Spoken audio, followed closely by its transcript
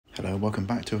Hello, welcome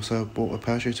back to us. I bought a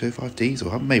Peugeot 205 diesel.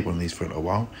 I haven't made one of these for a little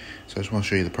while, so I just want to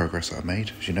show you the progress that I've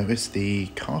made. As you notice, the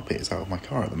carpet is out of my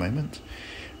car at the moment,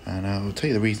 and I'll tell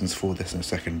you the reasons for this in a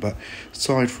second. But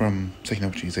aside from taking the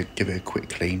opportunity to give it a quick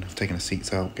clean, I've taken the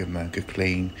seats out, given them a good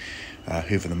clean,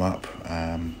 hoover them up,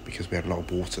 because we had a lot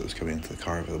of water that was coming into the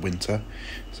car over the winter,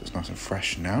 so it's nice and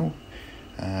fresh now.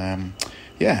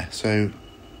 So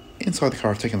inside the car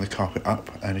I've taken the carpet up,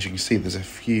 and as you can see there's a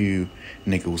few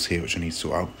niggles here which I need to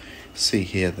sort out. See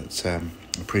here that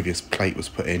the previous plate was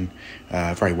put in,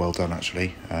 very well done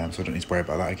actually, so I don't need to worry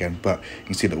about that again, but you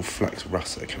can see little flecks of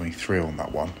rust that are coming through on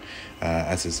that one,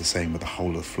 as is the same with the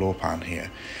whole of the floor pan here.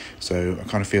 So I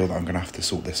kind of feel that I'm going to have to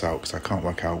sort this out because I can't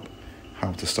work out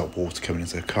how to stop water coming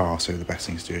into the car, so the best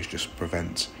thing to do is just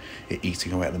prevent it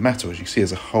eating away at the metal. As you can see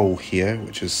there's a hole here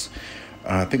which is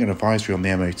I think an advisory on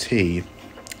the MOT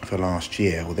for last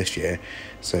year or this year,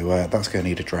 so that's going to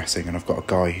need addressing, and I've got a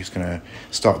guy who's going to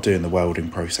start doing the welding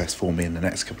process for me in the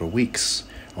next couple of weeks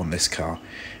on this car.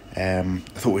 I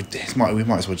thought we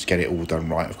might as well just get it all done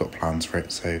right. I've got plans for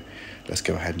it, so let's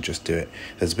go ahead and just do it.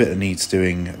 There's a bit that needs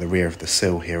doing at the rear of the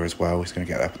sill here as well. He's going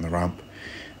to get that up on the ramp.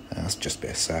 That's just a bit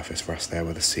of surface for us there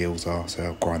where the seals are, so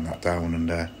I'll grind that down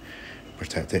and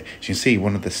protect it. As you can see,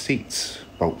 one of the seats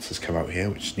bolts has come out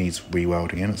here, which needs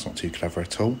re-welding in. It's not too clever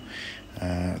at all.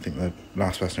 I think the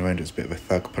last person who owned it was a bit of a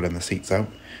thug pulling the seats out.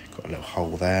 Got a little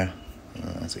hole there,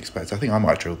 as expected. I think I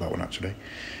might have drilled that one actually.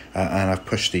 And I've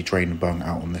pushed the drain bung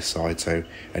out on this side, so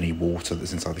any water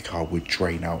that's inside the car would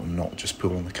drain out and not just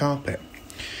pool on the carpet.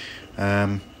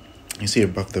 You see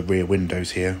above the rear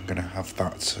windows here, I'm going to have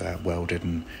that welded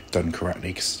and done correctly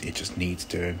because it just needs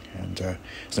doing, and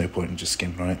there's no point in just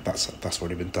skimping on it. That's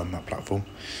already been done, that platform.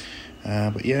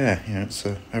 But yeah, it's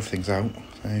everything's out,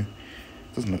 so it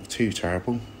doesn't look too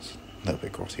terrible. It's a little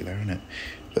bit grotty there, isn't it?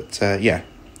 But yeah,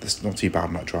 it's not too bad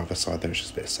on that driver's side. There's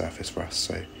just a bit of surface for us,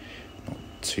 so not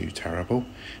too terrible.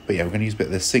 But yeah, we're going to use a bit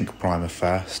of the zinc primer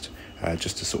first,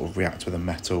 just to sort of react with the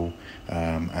metal,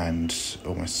 and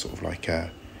almost sort of like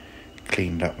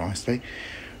cleaned up nicely.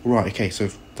 Right, okay, so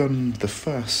I've done the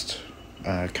first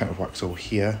coat of wax all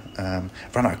here.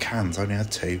 I've run out of cans, I only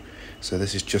had 2, so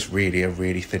this is just really a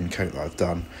really thin coat that I've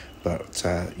done. But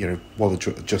while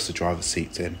just the driver's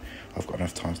seat's in, I've got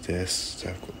enough time to do this. So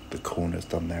I've got the corners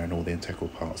done there and all the integral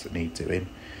parts that need doing,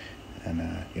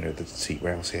 and the seat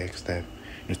rails here, because they're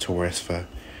notorious for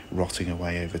rotting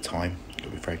away over time. Got to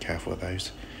be very careful with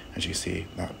those. As you see,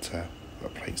 that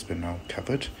plate's been now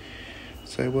covered.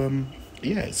 So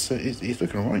yeah, it's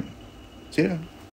looking alright. So yeah,